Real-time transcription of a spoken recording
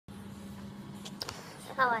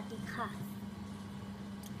วัสดีค่ะ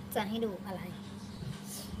จะให้ดูอะไร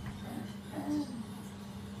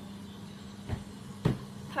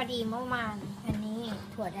พอดีเมื่อวานอันนี้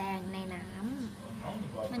ถั่วแดงในน้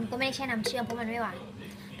ำมันก็ไม่ใช่น้ำเชื่อมเพราะมันไม่หวาน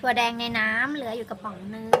ถั่วแดงในน้ำเหลืออยู่กระป๋อง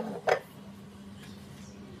นึง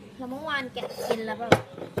แล้วเมื่อวานแกะกินแล้วแบบ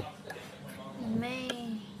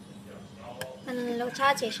มันรสชา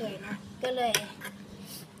ติเฉยๆนะก็เลย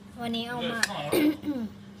วันนี้เอามา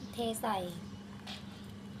เทใส่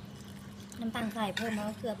น้ำตาลใส่เพิ่มแล้ว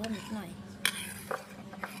ก็เกลือเพิ่มนิดหน่อย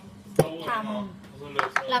ท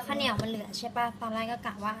ำแล้วข้าวเหนียวมันเหลือใช่ป่ะตอนแรกก็ก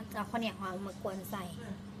ะว่าจะเอาข้าวเหนียวเอามากวนใส่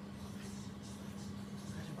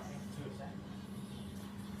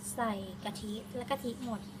กะทิแล้วกะทิห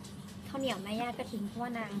มดข้าวเหนียวแม่ย่าก็ทิ้งเพราะว่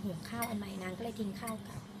านางหุงข้าวอันใหม่นางก็เลยทิ้งข้าว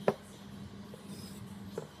กับ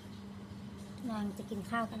นางจะกิน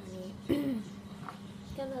ข้าวกันอันนี้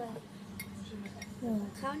ก็เลยหุง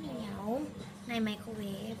ข้าวเหนียวในไมโครเว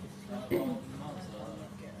ฟ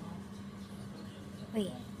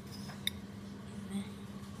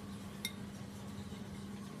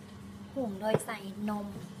หุงโดยใส่นม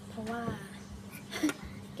เพราะว่า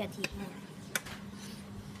กะทิหมด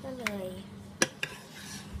ก็เลย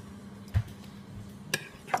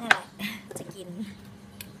นั่นแหละจะกิน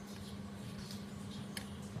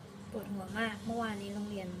ปวดหัวมากเมื่อวานนี้โรง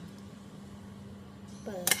เรียนเ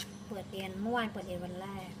ปิดเรียนเมื่อวานเปิดเรียนวันแร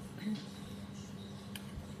ก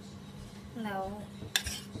แล้ว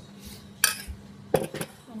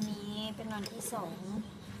วันนี้เป็นวันที่2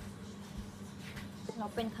เรา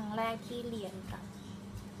เป็นครั้งแรกที่เรียนกับ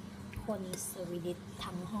คนสวีเดน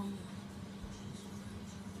ทั้งห้อง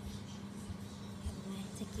เห็นไหม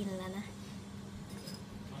จะกินแล้วนะ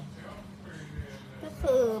ก็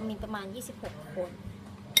คือมีประมาณ26คน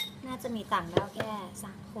น่าจะมีต่างด้าวแค่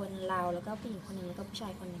3คนเราแล้วก็ผู้หญิงคนหนึ่งแล้วก็ผู้ชา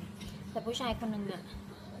ยคนหนึ่งแต่ผู้ชายคนหนึ่งอะ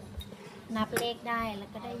นับเลขได้แล้ว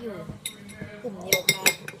ก็ได้อยู่กลุ่มเดียวกัน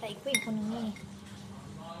แต่อีกผู้หญิงคนหนึ่งนี่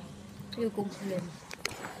อยู่กลุ่มอื่น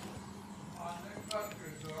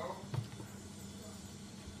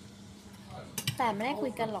แต่ไม่ได้คุ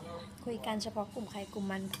ยกันหรอกคุยกันเฉพาะกลุ่มใครกลุ่ม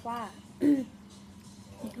มันเพราะว่า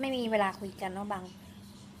ไม่มีเวลาคุยกันเนาะบาง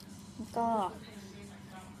ก็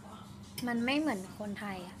มันไม่เหมือนคนไท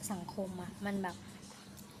ยอะสังคมอะมันแบบ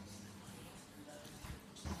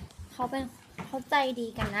เขาใจดี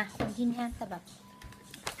กันนะคนที่นี่แต่แบบ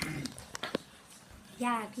ย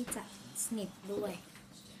ากที่จะสนิทด้วย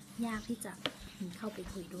ยากที่จะเข้าไป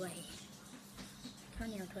คุยด้วยข้าว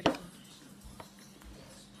เหนียวถั่วแดง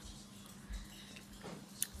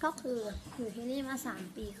ก็คืออยู่ที่นี่มา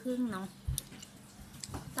3 ปีครึ่งเนาะ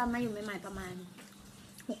ตอนมาอยู่ใหม่ๆประมาณ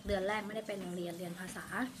6 เดือนแรกไม่ได้ไปโรงเรียนภาษา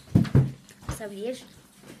สวีดิช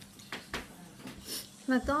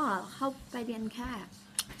แล้วก็เข้าไปเรียนแค่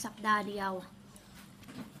สัปดาห์เดียว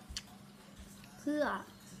เพื่อ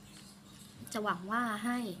จะหวังว่าใ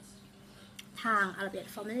ห้ทางอาราเบีย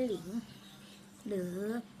ฟอร์มัลลิงหรือ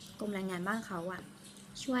กรมแรงงานบ้านเขาอะ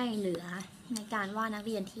ช่วยเหลือในการว่านักเ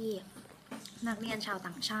รียนชาว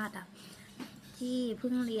ต่างชาติอะที่เ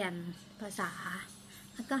พิ่งเรียนภาษา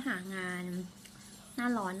แล้วก็หางานหน้า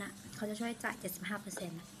ร้อนอะเขาจะช่วยจ่าย 75%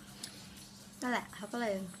 นั่นแหละเขาก็เล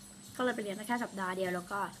ยไปเรียนได้แค่สัปดาห์เดียวแล้ว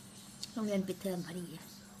ก็โรงเรียนปิดเทอมพอดี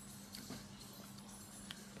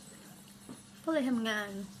ก็เลยทำงาน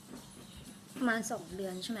ประมาณ2 เดื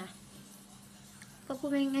อนใช่ไหมก็พูด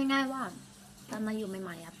ง่ายๆว่าตอนมาอยู่ให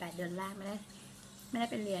ม่ๆ8 เดือนแรกไม่ได้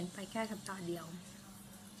ไปเรียนไปแค่สัปดาห์เดียว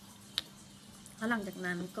แล้วหลังจาก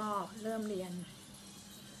นั้นก็เริ่มเรียน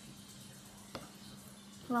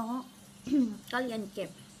แล้ว ก็เรียนเก็บ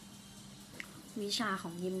วิชาขอ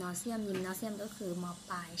งยิมนาเซียมก็คือม.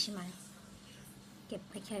ปลายใช่ไหมเก็บ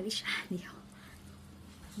ไปแค่วิชาเดียว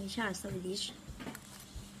วิชาสวีดิช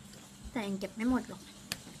แต่ยังเก็บไม่หมดหรอก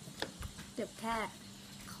เก็บแค่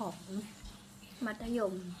ของมัธย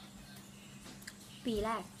มปีแร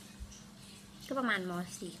กก็ประมาณม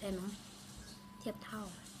.4ได้มั้งเทียบเท่า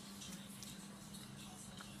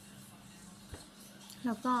แ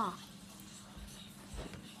ล้วก็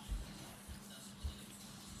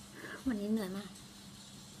วันนี้เหนื่อยมาก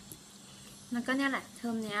แล้วก็เนี่ยแหละเท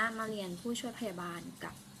อมนี้มาเรียนผู้ช่วยพยาบาล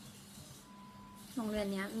กับโรงเรียน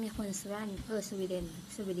นี้มีคนสวีเดน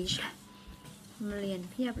สวีดิชมาเรียน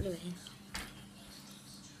เพียบเลย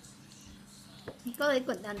ก็เลย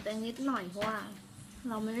กดดันตัวเองนิดหน่อยเพราะว่า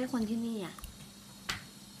เราไม่ได้คนที่นี่อ่ะ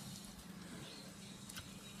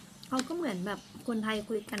เขาก็เหมือนแบบคนไทย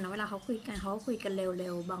คุยกันนะเวลาเขาคุยกันเขาคุยกันเร็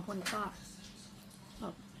วๆบางคนก็แบ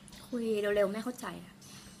บคุยเร็วๆไม่เข้าใจ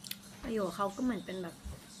ประโยคเขาก็เหมือนเป็นแบบ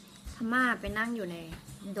พม่าไปนั่งอยู่ใน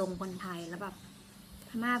ดงคนไทยแล้วแบบพ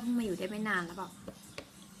ม่าเพิ่งมาอยู่ได้ไม่นานแล้วแบบ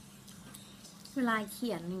เวลาเ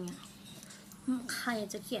ขียนอย่างเงี้ย ใคร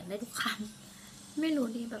จะเขียนได้ทุกคำไม่รู้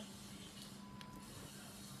ดิแบบ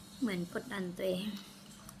เหมือนกดดันตัวเอง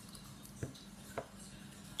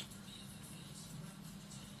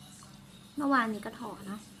เมื่อวานนี้ก็ถอ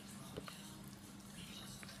เนาะ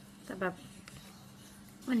แต่แบบ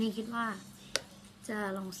วันนี้คิดว่าจะ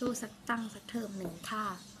ลองสู้สักเทอมหนึ่งถ้า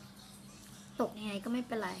ตกยังไงก็ไม่เ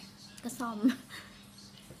ป็นไรก็ซ่อม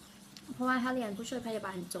เพราะว่าถ้าเรียนผู้ช่วยพยาบ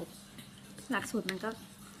าลจบหลักสูตรมันก็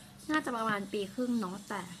น่าจะประมาณปีครึ่งเนาะ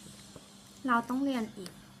แต่เราต้องเรียนอี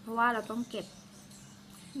กเพราะว่าเราต้องเก็บ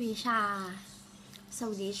วิชาส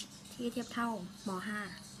วีดิชที่เทียบเท่าม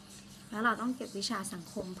.5 แล้วเราต้องเก็บวิชาสัง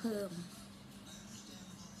คมเพิ่ม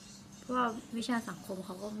เพราะว่าวิชาสังคมเข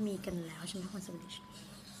าก็มีกันแล้วใช่ไหมคนสวีดิช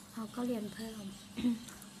เขาก็เรียนเพิ่ม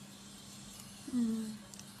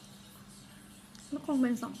ก็คงเป็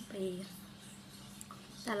น2 ปี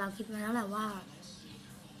แต่เราคิดไว้แล้วแหละว่า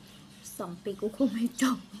2 ปีกูคงไม่จ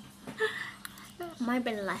บ ไม่เ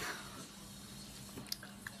ป็นไร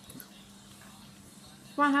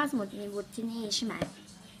ว่าถ้าสมมติมีวุฒิที่นี่ใช่ไหม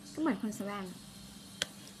ก็เหมือนคนสแวง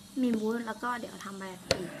มีวุฒิแล้วก็เดี๋ยวทำแบบ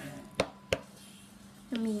อีก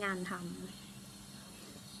จะมีงานท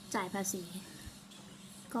ำจ่ายภาษี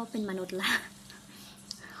ก็เป็นมนุษย์ละ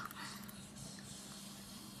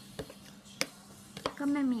ก็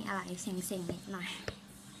ไม่มีอะไรเซ็งๆนิดหน่อย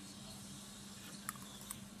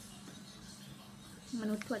ม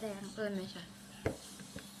นุษย์ถั่วแดงไม่ใช่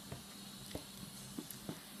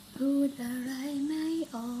พูดอะไรไม่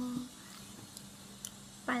ออก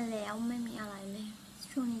ไปแล้วไม่มีอะไรเลย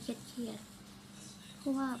ช่วงนี้เครียดเพรา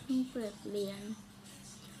ะว่าเพิ่งเปิดเรียน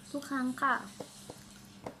ทุกครั้งค่ะ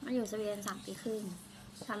มาอยู่สวีเดน3 ปีครึ่ง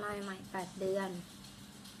ทำงานใหม่8 เดือน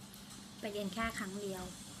ไปเรียนแค่ครั้งเดียว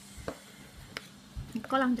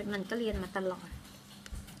ก็หลังจากนั้นก็เรียนมาตลอด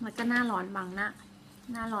มันก็หน้าร้อนบางห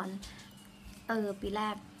น้าร้อนปีแร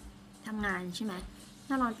กทำงานใช่ไหมห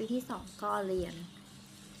น้าร้อนปีที่2ก็เรียน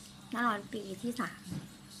หน้าร้อนปีที่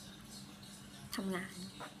3ทำงาน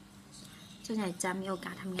ส่วนใหญ่จะมีโอก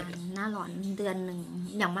าสทำงานหน้าร้อนเดือนหนึ่ง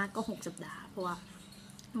อย่างมากก็6 สัปดาห์เพราะว่า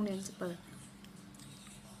โรงเรียนจะเปิด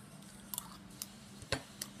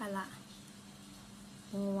ไปละ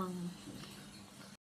ง่วง